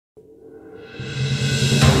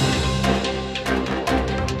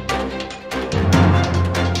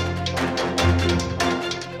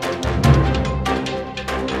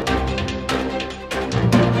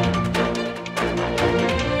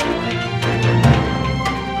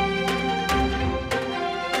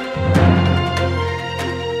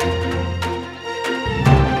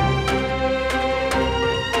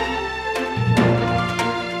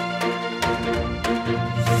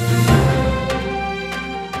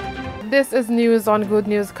This is news on Good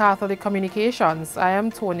News Catholic Communications. I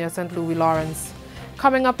am Tonya St. Louis Lawrence.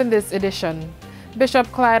 Coming up in this edition,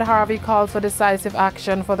 Bishop Clyde Harvey calls for decisive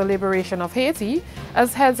action for the liberation of Haiti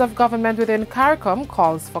as heads of government within CARICOM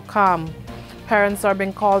calls for calm. Parents are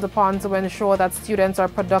being called upon to ensure that students are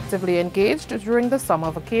productively engaged during the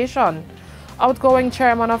summer vacation. Outgoing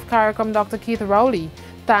chairman of CARICOM, Dr. Keith Rowley,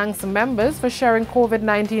 thanks members for sharing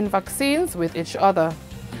COVID-19 vaccines with each other.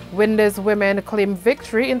 Windies women claim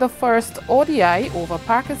victory in the first ODI over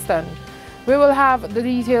Pakistan. We will have the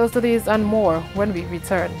details to these and more when we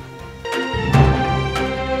return.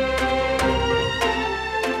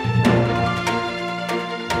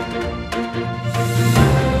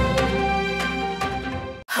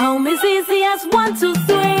 Home is easy as 1, 2,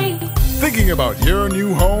 3. Thinking about your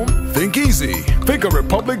new home? Think easy. Think a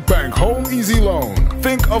Republic Bank Home Easy Loan.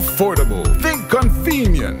 Think affordable. Think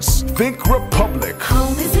convenience. Think Republic.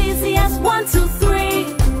 Home is easy as 1, 2,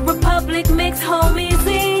 3. Republic makes home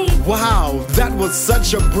easy. Wow, that was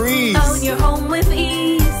such a breeze. Own your home with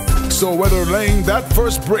ease. So whether laying that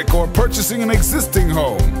first brick or purchasing an existing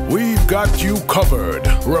home, we've got you covered.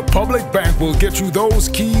 Republic Bank will get you those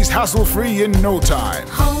keys hassle-free in no time.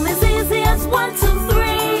 Home is easy as 1, 2, 3.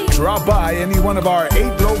 Drop by any one of our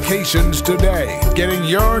 8 locations today. Getting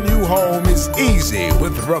your new home is easy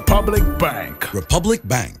with Republic Bank. Republic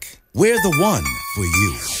Bank. We're the one for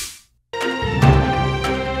you.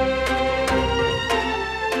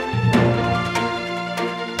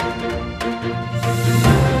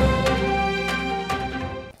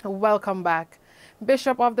 Welcome back.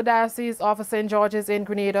 Bishop of the Diocese of St. George's in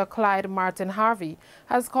Grenada, Clyde Martin Harvey,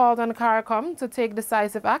 has called on CARICOM to take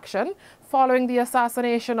decisive action following the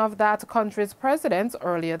assassination of that country's president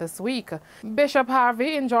earlier this week. Bishop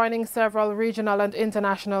Harvey, in joining several regional and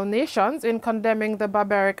international nations in condemning the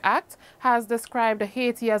barbaric act, has described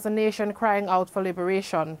Haiti as a nation crying out for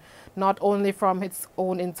liberation, not only from its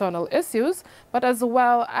own internal issues, but as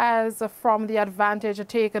well as from the advantage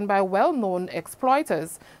taken by well-known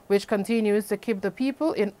exploiters, which continues to keep the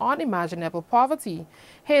people in unimaginable poverty.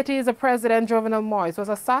 Haiti's President Jovenel Moïse was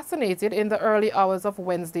assassinated in the early hours of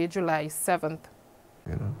Wednesday, July 7th.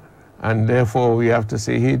 And therefore we have to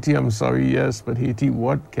say, Haiti, I'm sorry, yes, but Haiti,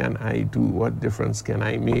 what can I do? What difference can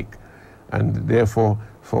I make? And therefore,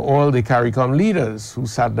 for all the CARICOM leaders who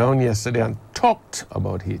sat down yesterday and talked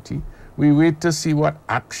about Haiti, we wait to see what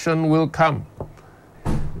action will come.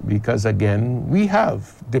 Because again, we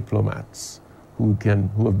have diplomats who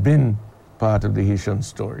have been part of the Haitian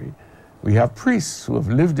story. We have priests who have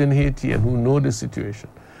lived in Haiti and who know the situation.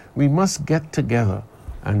 We must get together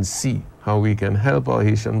and see how we can help our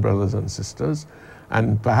Haitian brothers and sisters.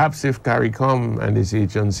 And perhaps if CARICOM and its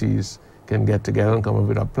agencies can get together and come up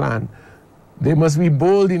with a plan, they must be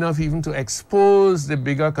bold enough even to expose the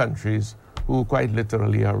bigger countries who quite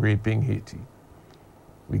literally are raping Haiti.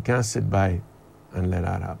 We can't sit by and let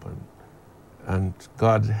that happen. And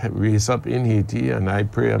God raise up in Haiti, and I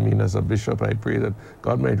pray, as a bishop, I pray that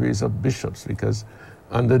God might raise up bishops, because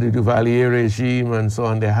under the Duvalier regime and so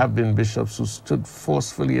on, there have been bishops who stood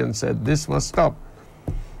forcefully and said, this must stop.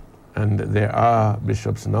 And there are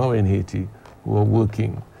bishops now in Haiti who are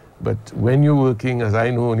working. But when you're working, as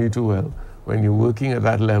I know only too well, when you're working at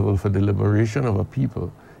that level for the liberation of a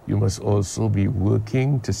people, you must also be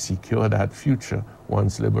working to secure that future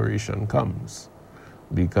once liberation comes.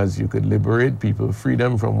 Because you could liberate people, free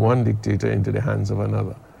them from one dictator into the hands of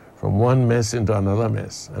another, from one mess into another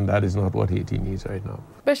mess, and that is not what Haiti needs right now.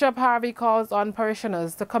 Bishop Harvey calls on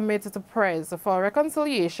parishioners to commit to prayers for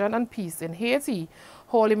reconciliation and peace in Haiti.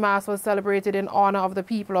 Holy Mass was celebrated in honor of the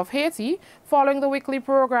people of Haiti following the weekly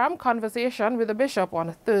program Conversation with the Bishop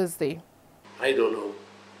on Thursday. I don't know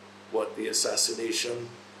what the assassination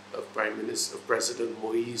of President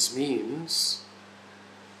Moïse means.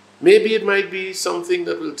 Maybe it might be something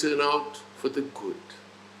that will turn out for the good.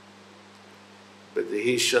 But the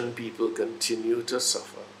Haitian people continue to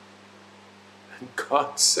suffer. And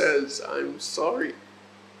God says, I'm sorry.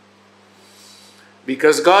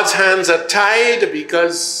 Because God's hands are tied,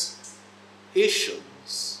 because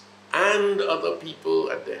Haitians and other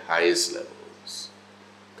people at the highest levels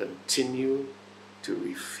continue to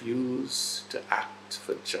refuse to act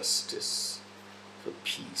for justice, for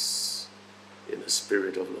peace, in a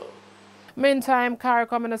spirit of love. Meantime,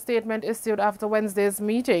 CARICOM, in a statement issued after Wednesday's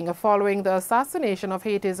meeting following the assassination of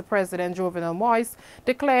Haiti's President Jovenel Moïse,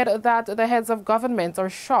 declared that the heads of government are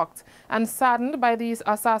shocked and saddened by the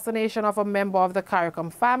assassination of a member of the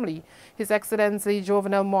CARICOM family, His Excellency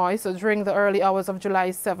Jovenel Moïse, during the early hours of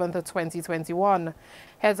July 7th, 2021.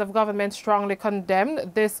 Heads of government strongly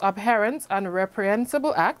condemned this abhorrent and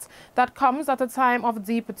reprehensible act that comes at a time of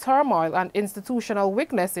deep turmoil and institutional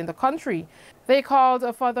weakness in the country. They called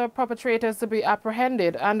for the perpetrators to be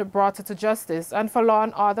apprehended and brought to justice and for law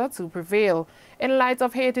and order to prevail. In light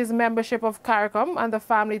of Haiti's membership of CARICOM and the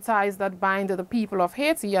family ties that bind the people of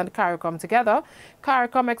Haiti and CARICOM together,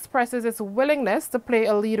 CARICOM expresses its willingness to play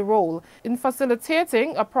a lead role in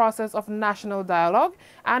facilitating a process of national dialogue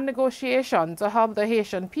and negotiation to help the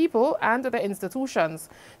Haitian people and the institutions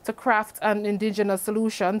to craft an indigenous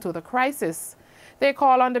solution to the crisis. They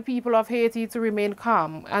call on the people of Haiti to remain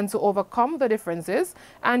calm and to overcome the differences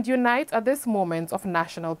and unite at this moment of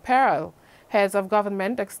national peril. Heads of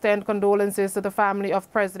government extend condolences to the family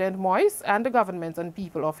of President Moise and the government and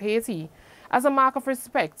people of Haiti. As a mark of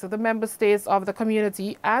respect, the member states of the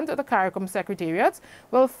community and the CARICOM Secretariat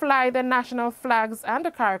will fly their national flags and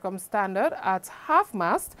the CARICOM standard at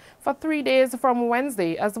half-mast for 3 days from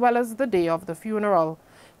Wednesday, as well as the day of the funeral.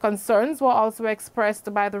 Concerns were also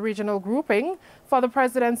expressed by the regional grouping for the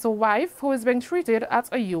president's wife, who is being treated at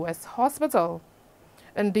a U.S. hospital.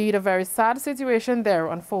 Indeed, a very sad situation there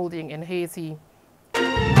unfolding in Haiti.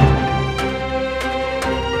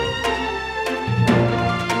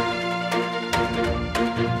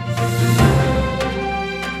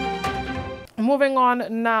 Moving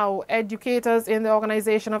on now, educators in the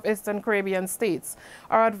Organization of Eastern Caribbean States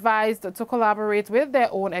are advised to collaborate with their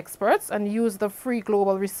own experts and use the free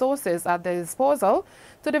global resources at their disposal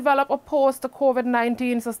to develop a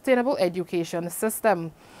post-COVID-19 sustainable education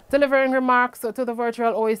system. Delivering remarks to the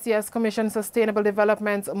virtual OECS Commission Sustainable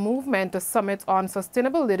Development Movement Summit on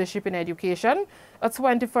Sustainable Leadership in Education, a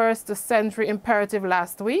 21st century imperative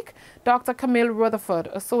last week, Dr. Camille Rutherford,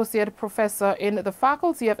 Associate Professor in the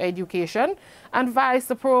Faculty of Education and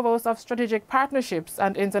Vice Provost of Strategic Partnerships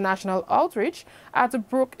and International Outreach at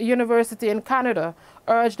Brooke University in Canada,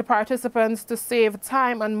 urged participants to save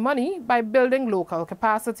time and money by building local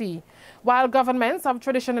capacity. While governments have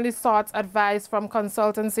traditionally sought advice from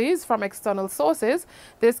consultancies from external sources,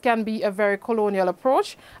 this can be a very colonial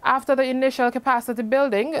approach. After the initial capacity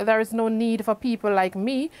building, there is no need for people like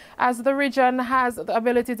me, as the region has the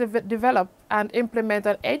ability to develop and implement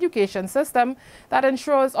an education system that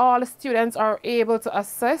ensures all students are able to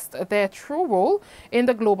assess their true role in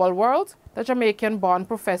the global world, the Jamaican-born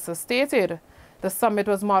professor stated. The summit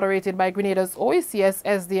was moderated by Grenada's OECS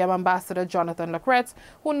SDM Ambassador Jonathan Lacrette,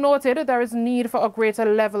 who noted there is need for a greater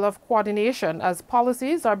level of coordination as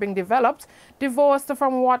policies are being developed, divorced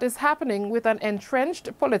from what is happening with an entrenched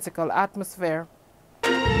political atmosphere.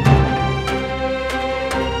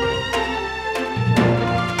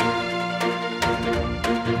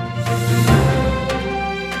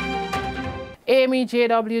 Amy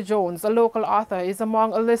J.W. Jones, a local author, is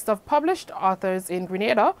among a list of published authors in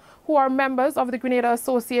Grenada who are members of the Grenada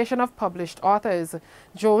Association of Published Authors.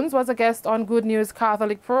 Jones was a guest on Good News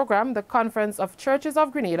Catholic program, the Conference of Churches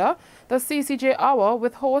of Grenada, the CCJ Hour,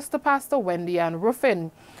 with host Pastor Wendy Ann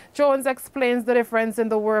Ruffin. Jones explains the difference in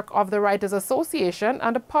the work of the Writers Association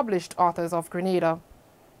and the Published Authors of Grenada.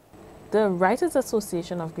 The Writers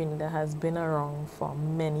Association of Grenada has been around for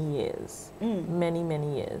many years,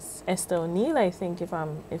 many years. Esther O'Neill, I think, if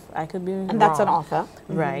I could be wrong. And that's an author,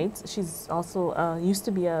 right? She's also used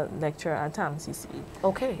to be a lecturer at TAMCC.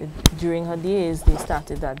 Okay. During her days, they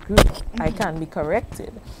started that group. I can be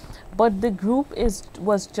corrected, but the group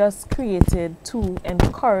was just created to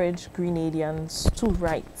encourage Grenadians to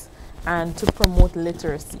write and to promote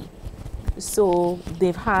literacy. So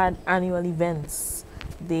they've had annual events.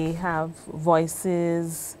 They have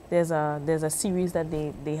voices. There's a series that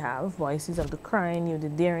they have, Voices of the Crying Youth, the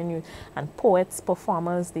Daring Youth, and poets,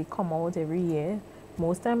 performers. They come out every year,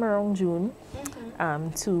 most time around June,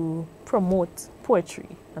 to promote poetry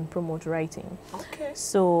and promote writing. Okay.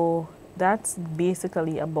 So that's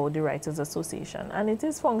basically about the Writers Association, and it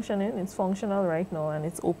is functioning. It's functional right now, and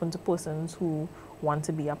it's open to persons who want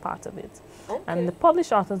to be a part of it. Okay. And the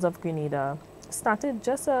Published Authors of Grenada started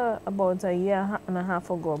just about a year and a half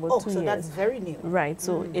ago, about 2 years. So that's very new. Right.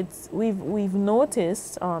 So we've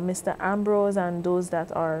noticed Mr. Ambrose and those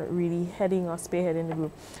that are really heading or spearheading the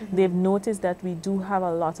group, they've noticed that we do have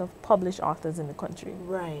a lot of published authors in the country.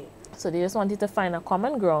 Right. So they just wanted to find a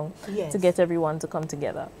common ground to get everyone to come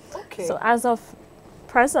together. Okay. So as of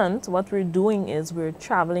present, what we're doing is we're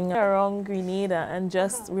traveling around Grenada and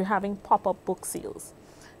we're having pop-up book sales.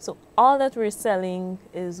 So all that we're selling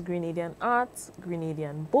is Grenadian art,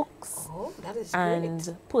 Grenadian books. Oh, that is and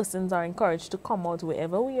great. Persons are encouraged to come out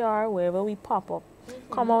wherever we are, wherever we pop up,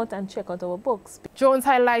 come out and check out our books. Jones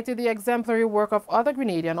highlighted the exemplary work of other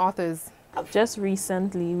Grenadian authors. Just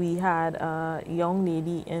recently, we had a young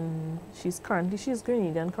lady she's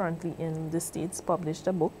Grenadian, currently in the States, published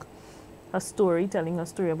a book, telling a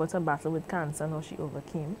story about her battle with cancer and how she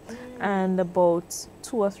overcame. And about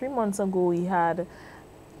 2 or 3 months ago, we had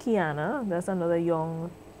Kiana, that's another young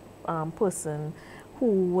person who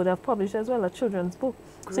would have published as well a children's book.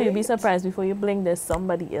 Great. So you'd be surprised before you blink, there's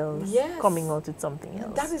somebody else coming out with something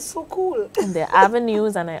else. That is so cool. And there are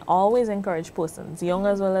avenues, and I always encourage persons, young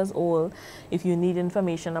as well as old, if you need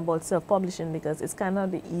information about self-publishing, because it's kind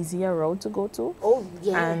of the easier route to go to. Oh,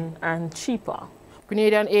 yeah. And cheaper.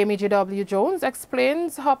 Grenadian Amy G.W. Jones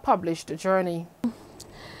explains her published journey.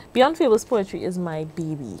 Beyond Fables Poetry is my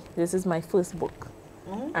baby. This is my first book.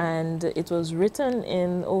 And it was written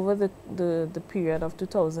in over the period of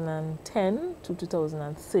 2010 to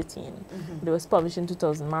 2013. It was published in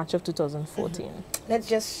March of 2014. Let's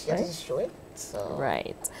just show it. So.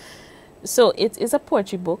 Right. So it is a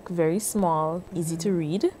poetry book, very small, easy to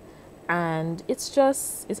read, and it's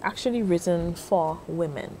actually written for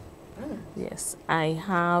women. Yes, I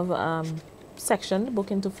have sectioned the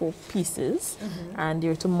book into 4 pieces, and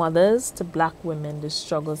they're to mothers, to black women, the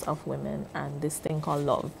struggles of women, and this thing called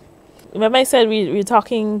love. Remember I said we're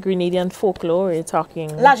talking Grenadian folklore, we're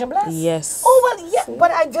talking... Large and Bless? Yes. Oh, well, yeah,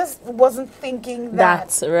 but I just wasn't thinking that.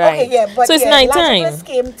 That's right. Okay, yeah, but so it's nighttime. Large and Bless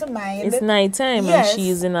came to mind. It's nighttime, and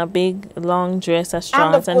she's in a big, long dress, a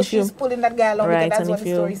strong... And of course she's pulling that guy along, because that's what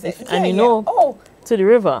the story says. And you know, to the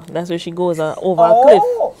river, that's where she goes, over a cliff.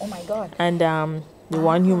 Oh my God. And the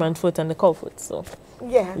one human foot and the cow foot, so...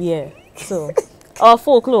 Yeah. So, our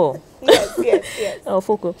folklore. Yes. Our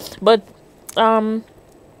folklore. But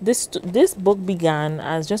this book began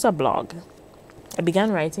as just a blog. I began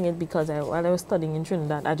writing it because while I was studying in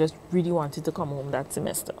Trinidad, I just really wanted to come home that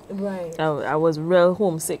semester. Right. I was real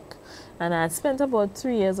homesick. And I had spent about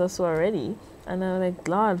 3 years or so already. And I was like,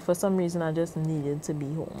 Lord, for some reason I just needed to be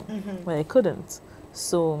home. But I couldn't.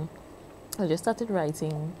 So I just started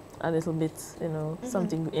writing a little bit,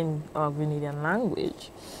 something in our Grenadian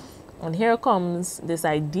language. And here comes this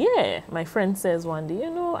idea. My friend says one day,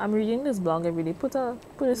 I'm reading this blog every day, put a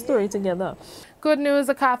story together. Good news,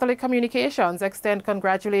 the Catholic Communications extend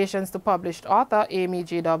congratulations to published author Amy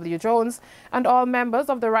G.W. Jones and all members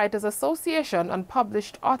of the Writers Association and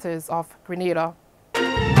Published Authors of Grenada.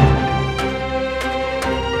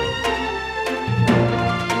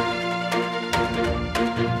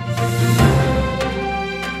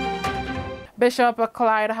 Bishop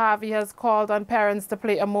Clyde Harvey has called on parents to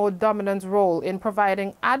play a more dominant role in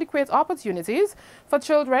providing adequate opportunities for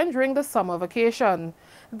children during the summer vacation.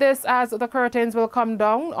 This as the curtains will come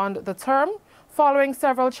down on the term following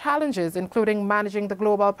several challenges, including managing the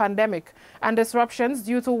global pandemic and disruptions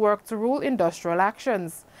due to work-to-rule industrial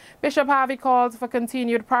actions. Bishop Harvey called for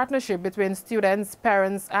continued partnership between students,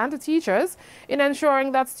 parents, and teachers in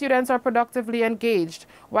ensuring that students are productively engaged,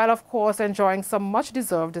 while of course enjoying some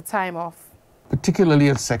much-deserved time off. Particularly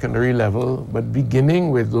at secondary level, but beginning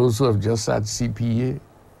with those who have just had CPA,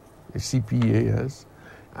 yes.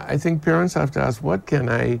 I think parents have to ask, what can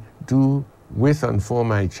I do with and for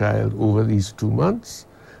my child over these 2 months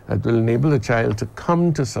that will enable the child to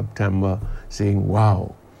come to September saying,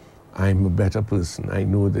 wow, I'm a better person, I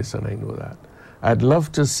know this and I know that. I'd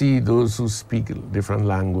love to see those who speak different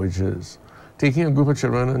languages, taking a group of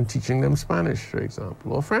children and teaching them Spanish, for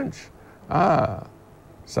example, or French. Ah,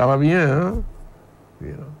 ça va bien, hein?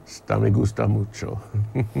 Sta me gusta mucho.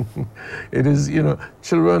 It is,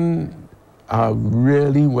 children are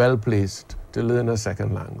really well placed to learn a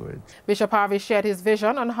second language. Bishop Harvey shared his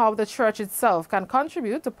vision on how the church itself can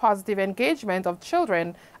contribute to positive engagement of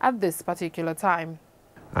children at this particular time.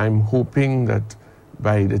 I'm hoping that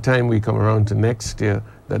by the time we come around to next year,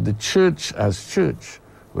 that the church as church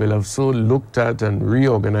will have so looked at and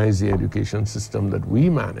reorganized the education system that we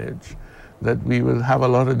manage that we will have a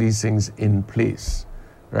lot of these things in place.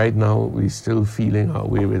 Right now, we're still feeling our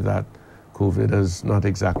way with that. COVID has not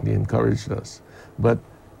exactly encouraged us. But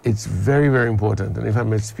it's very, very important. And if I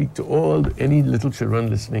may speak to any little children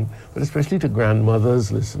listening, but especially to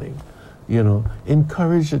grandmothers listening,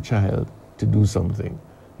 encourage a child to do something.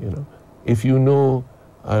 If you know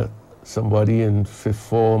somebody in fifth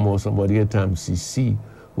form or somebody at TAMCC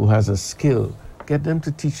who has a skill, get them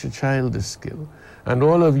to teach the child the skill. And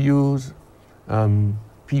all of you,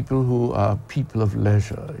 people who are people of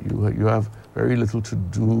leisure, you have very little to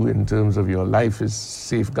do in terms of your life is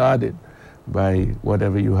safeguarded by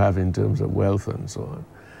whatever you have in terms of wealth and so on.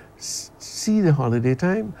 See the holiday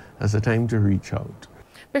time as a time to reach out.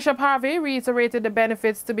 Bishop Harvey reiterated the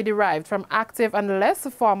benefits to be derived from active and less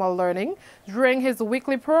formal learning during his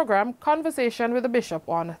weekly program, Conversation with the Bishop,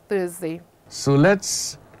 on Thursday. So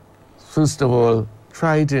let's first of all,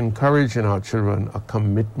 try to encourage in our children a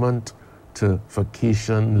commitment to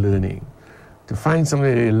vocation learning, to find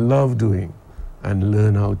something they love doing and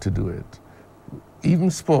learn how to do it.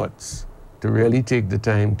 Even sports, to really take the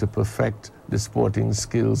time to perfect the sporting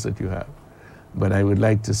skills that you have. But I would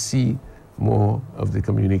like to see more of the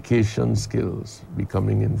communication skills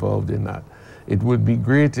becoming involved in that. It would be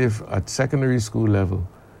great if at secondary school level,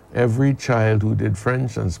 every child who did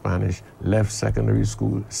French and Spanish left secondary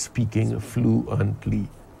school speaking fluently,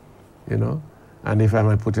 you know? And if I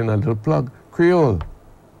might put in a little plug, Creole.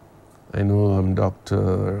 I know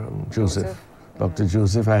Dr. Joseph. Dr.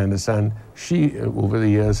 Joseph, I understand, she, over the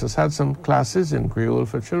years, has had some classes in Creole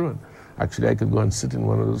for children. Actually, I could go and sit in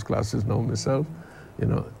one of those classes now myself, you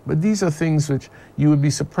know. But these are things which you would be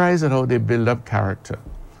surprised at how they build up character,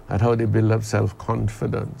 at how they build up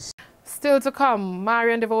self-confidence. Still to come,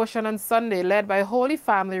 Marian Devotion on Sunday, led by Holy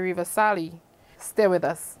Family River Sally. Stay with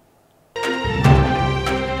us.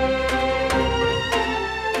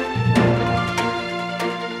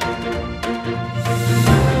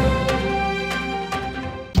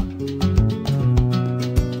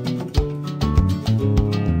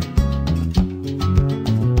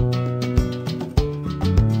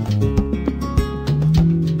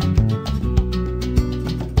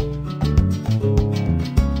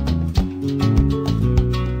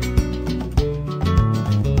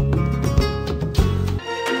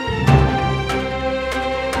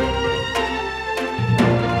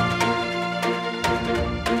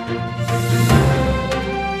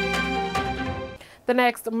 The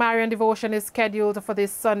next Marian Devotion is scheduled for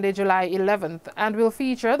this Sunday, July 11th, and will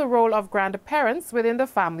feature the role of grandparents within the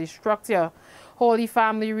family structure. Holy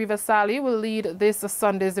Family River Sally will lead this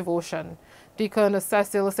Sunday's devotion. Deacon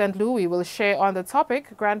Cecil St. Louis will share on the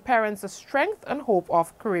topic, Grandparents' Strength and Hope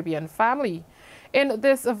of Caribbean Family. In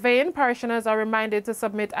this vein, parishioners are reminded to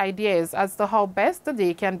submit ideas as to how best the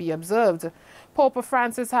day can be observed. Pope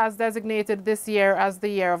Francis has designated this year as the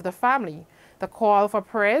Year of the Family. The call for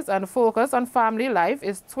prayers and focus on family life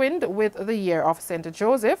is twinned with the Year of St.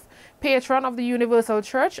 Joseph, patron of the Universal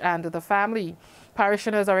Church and the family.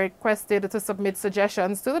 Parishioners are requested to submit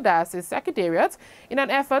suggestions to the Diocese Secretariat in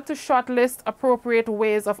an effort to shortlist appropriate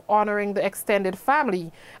ways of honoring the extended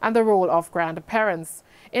family and the role of grandparents.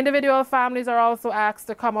 Individual families are also asked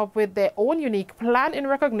to come up with their own unique plan in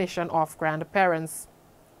recognition of grandparents.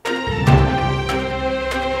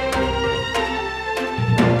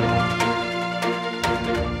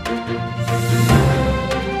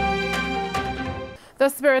 The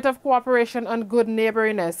spirit of cooperation and good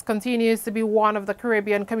neighborliness continues to be one of the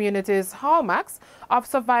Caribbean community's hallmarks of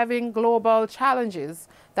surviving global challenges.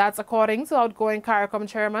 That's according to outgoing CARICOM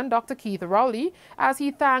Chairman Dr. Keith Rowley, as he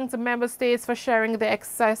thanked member states for sharing the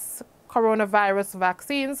excess coronavirus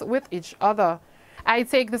vaccines with each other. I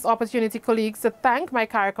take this opportunity, colleagues, to thank my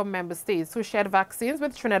CARICOM member states who shared vaccines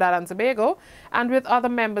with Trinidad and Tobago and with other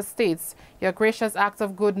member states. Your gracious act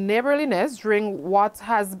of good neighborliness during what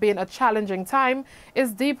has been a challenging time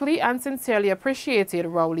is deeply and sincerely appreciated,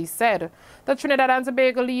 Rowley said. The Trinidad and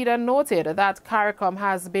Tobago leader noted that CARICOM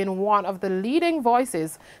has been one of the leading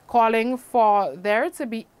voices calling for there to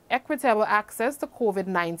be equitable access to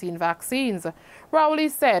COVID-19 vaccines. Rowley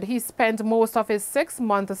said he spent most of his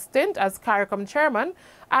 6-month stint as CARICOM chairman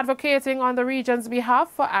advocating on the region's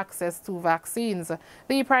behalf for access to vaccines.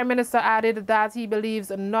 The Prime Minister added that he believes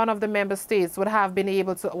none of the member states would have been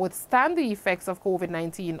able to withstand the effects of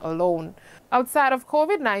COVID-19 alone. Outside of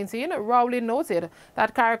COVID-19, Rowley noted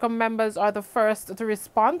that CARICOM members are the first to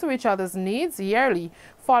respond to each other's needs yearly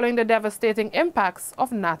following the devastating impacts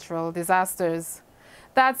of natural disasters.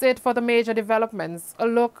 That's it for the major developments. A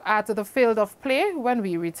look at the field of play when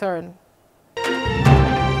we return.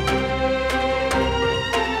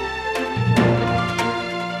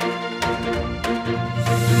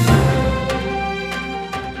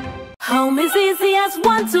 Home is easy as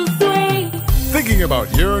 1, 2, 3. Thinking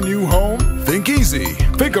about your new home? Think easy.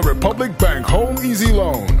 Think a Republic Bank Home Easy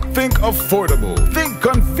Loan. Think affordable. Think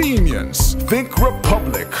convenience. Think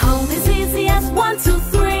Republic. Home is easy as 1, 2,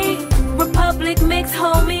 3. Republic makes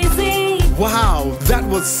home easy. Wow, that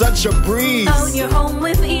was such a breeze. Own your home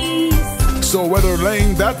with ease. So whether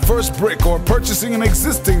laying that first brick or purchasing an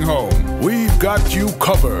existing home, we've got you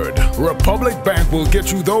covered. Republic Bank will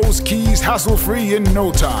get you those keys hassle-free in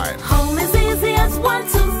no time. Home is easy as 1,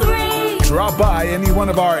 2, 3. Drop by any one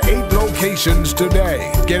of our 8 locations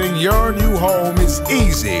today. Getting your new home is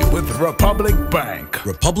easy with Republic Bank.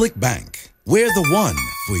 Republic Bank. We're the one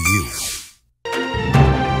for you.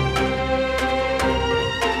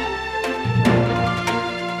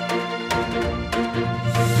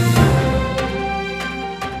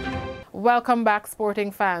 Welcome back,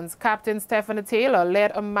 sporting fans. Captain Stephanie Taylor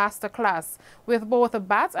led a masterclass with both a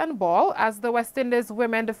bat and ball as the West Indies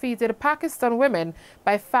women defeated Pakistan women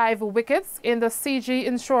by 5 wickets in the CG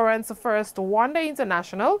Insurance First One-Day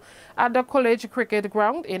International at the College Cricket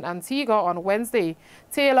Ground in Antigua on Wednesday.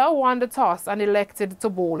 Taylor won the toss and elected to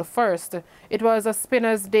bowl first. It was a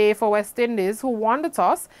spinner's day for West Indies, who won the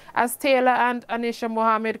toss as Taylor and Anisha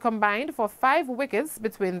Mohammed combined for 5 wickets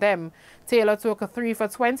between them. Taylor took 3 for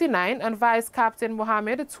 29 and vice-captain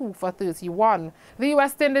Mohammed 2 for 31. The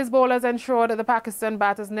West Indies bowlers ensured the Pakistan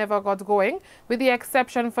batters never got going, with the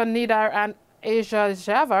exception for Nidar and Asia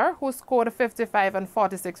Javar, who scored 55 and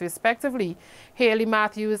 46 respectively. Hayley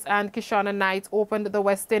Matthews and Kishana Knight opened the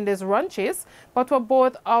West Indies run chase, but were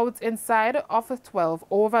both out inside of 12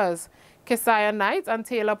 overs. Keziah Knight and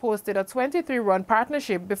Taylor posted a 23-run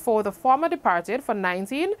partnership before the former departed for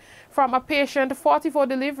 19 from a patient 44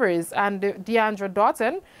 deliveries, and Deandra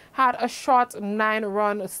Doughton had a short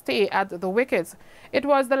 9-run stay at the wicket. It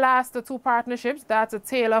was the last 2 partnerships that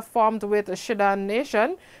Taylor formed with Shidan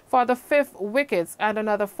Nation for the 5th wickets, and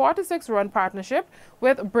another 46-run partnership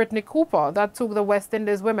with Brittany Cooper that took the West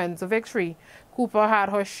Indies women to victory. Cooper had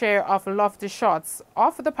her share of lofty shots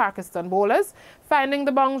off the Pakistan bowlers, finding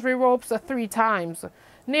the boundary ropes 3 times.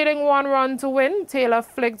 Needing 1 run to win, Taylor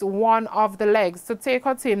flicked one of the legs to take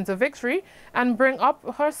her team to victory and bring up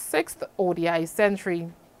her 6th ODI century.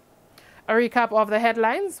 A recap of the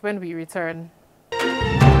headlines when we return.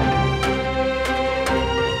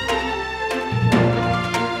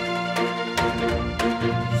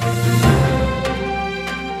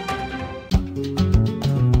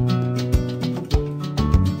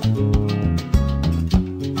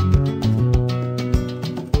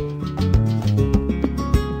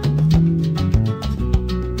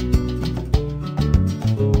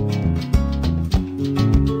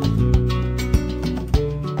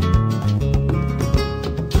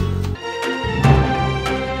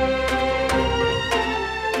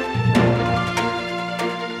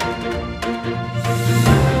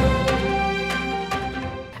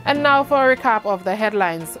 And now for a recap of the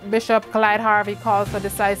headlines. Bishop Clyde Harvey calls for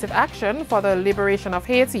decisive action for the liberation of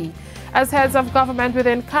Haiti, as heads of government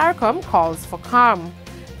within CARICOM calls for calm.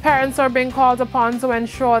 Parents are being called upon to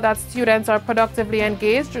ensure that students are productively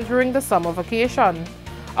engaged during the summer vacation.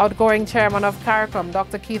 Outgoing chairman of CARICOM,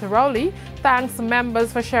 Dr. Keith Rowley, thanks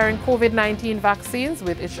members for sharing COVID-19 vaccines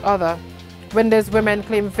with each other. Windies women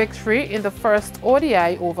claim victory in the first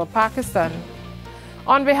ODI over Pakistan.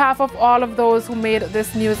 On behalf of all of those who made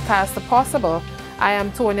this newscast possible, I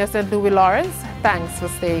am Tonya St. Louis Lawrence. Thanks for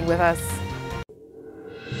staying with us.